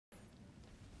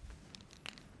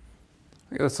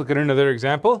Okay, let's look at another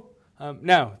example.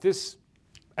 Now, this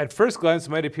at first glance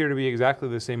might appear to be exactly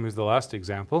the same as the last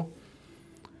example.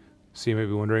 So you may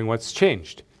be wondering what's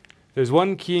changed. There's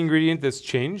one key ingredient that's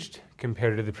changed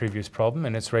compared to the previous problem,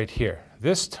 and it's right here.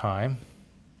 This time,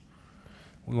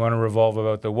 we want to revolve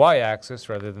about the y-axis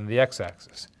rather than the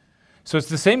x-axis. So it's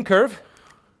the same curve,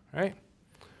 right?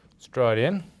 Let's draw it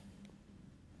in.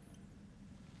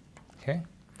 Okay.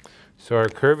 So our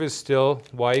curve is still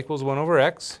y equals 1 over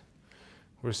x.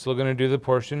 We're still going to do the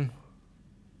portion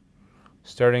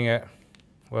starting at,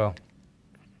 well,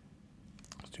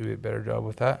 let's do a better job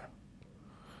with that.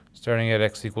 Starting at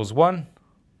x equals 1,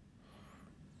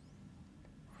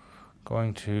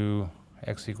 going to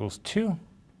x equals 2.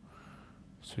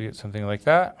 So we get something like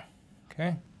that.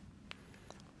 Okay.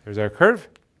 There's our curve.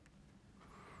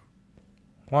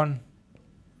 1,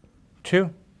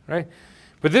 2, right?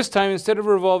 But this time, instead of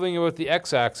revolving about the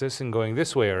x-axis and going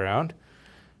this way around,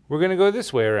 we're going to go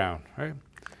this way around, right?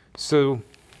 So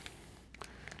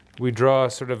we draw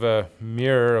sort of a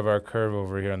mirror of our curve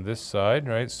over here on this side,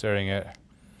 right? Starting at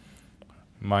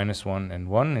 -1 and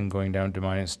 1 and going down to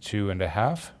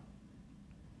 -2.5.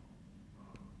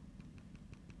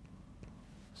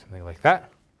 Something like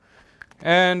that.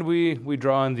 And we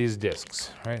draw on these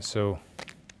discs, right? So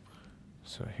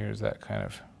here's that kind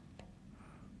of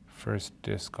first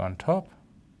disc on top.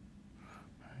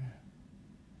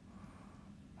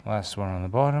 Last one on the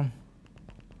bottom.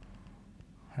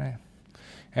 Right?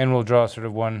 And we'll draw sort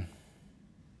of one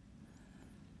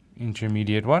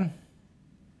intermediate one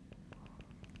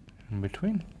in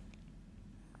between.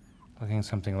 Looking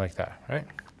something like that, right?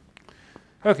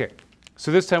 Okay.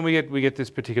 So this time we get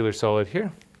this particular solid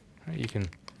here. Right? You can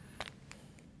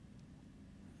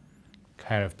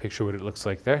kind of picture what it looks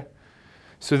like there.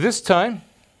 So this time,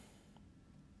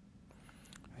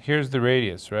 here's the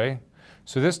radius, right?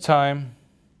 So this time,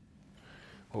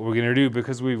 what we're going to do,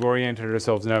 because we've oriented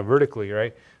ourselves now vertically,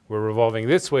 right? We're revolving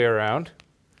this way around,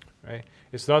 right?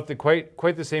 It's not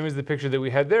quite the same as the picture that we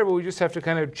had there, but we just have to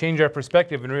kind of change our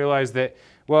perspective and realize that,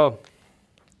 well,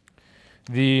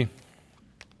 the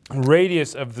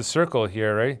radius of the circle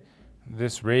here, right?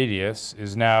 This radius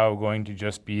is now going to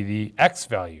just be the x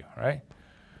value, right?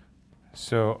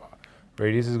 So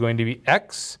radius is going to be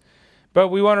x, but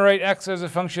we want to write x as a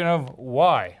function of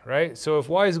y, right? So if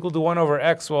y is equal to 1 over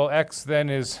x, well, x then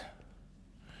is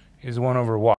 1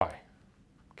 over y.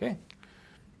 Okay,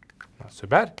 not so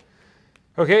bad.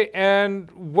 Okay, and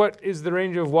what is the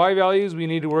range of y values? We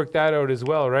need to work that out as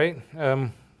well, right?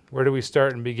 Where do we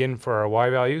start and begin for our y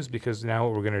values? Because now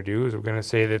what we're going to do is we're going to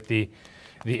say that the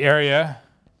area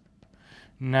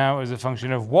now as a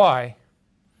function of y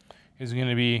is going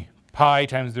to be pi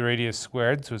times the radius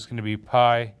squared. So it's going to be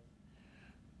pi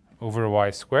over y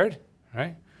squared,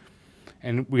 right?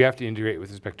 And we have to integrate with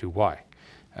respect to y.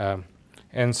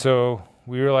 And so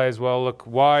we realize, well, look,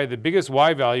 y, the biggest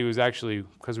y value is actually,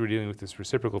 because we're dealing with this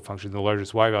reciprocal function, the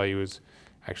largest y value is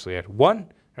actually at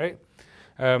 1, right?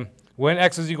 When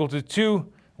x is equal to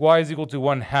 2, y is equal to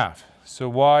 1/2. So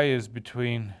y is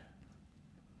between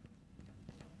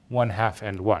 1/2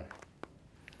 and 1.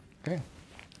 Okay.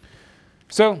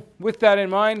 So with that in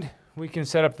mind, we can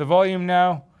set up the volume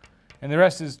now, and the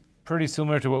rest is pretty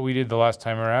similar to what we did the last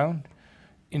time around.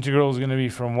 Integral is going to be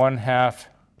from 1/2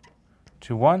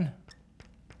 to 1,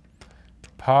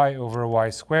 pi over y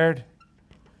squared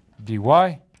dy.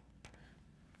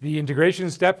 The integration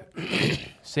step,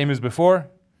 same as before,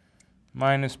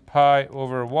 minus pi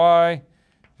over y.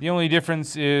 The only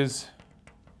difference is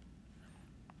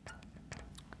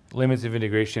limits of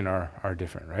integration are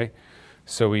different, right?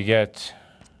 So we get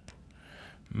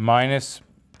minus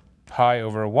pi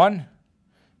over 1.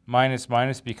 Minus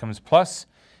minus becomes plus.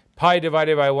 Pi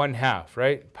divided by 1/2,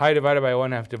 right? Pi divided by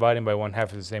 1/2 dividing by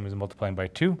 1/2 is the same as multiplying by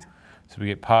 2. So we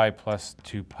get pi plus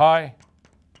 2 pi.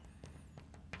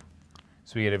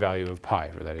 So we get a value of pi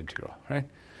for that integral, right?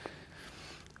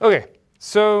 Okay,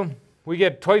 so we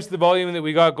get twice the volume that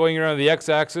we got going around the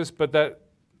x-axis, but that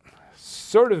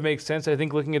sort of makes sense. I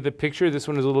think looking at the picture, this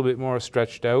one is a little bit more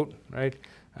stretched out, right?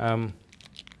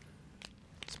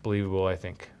 It's believable, I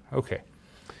think. Okay.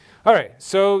 All right,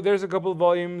 so there's a couple of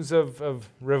volumes of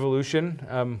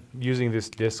revolution using this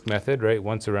disk method, right?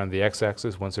 Once around the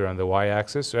x-axis, once around the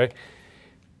y-axis, right?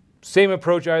 Same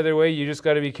approach either way. You just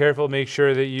got to be careful, make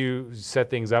sure that you set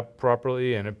things up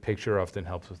properly, and a picture often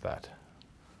helps with that.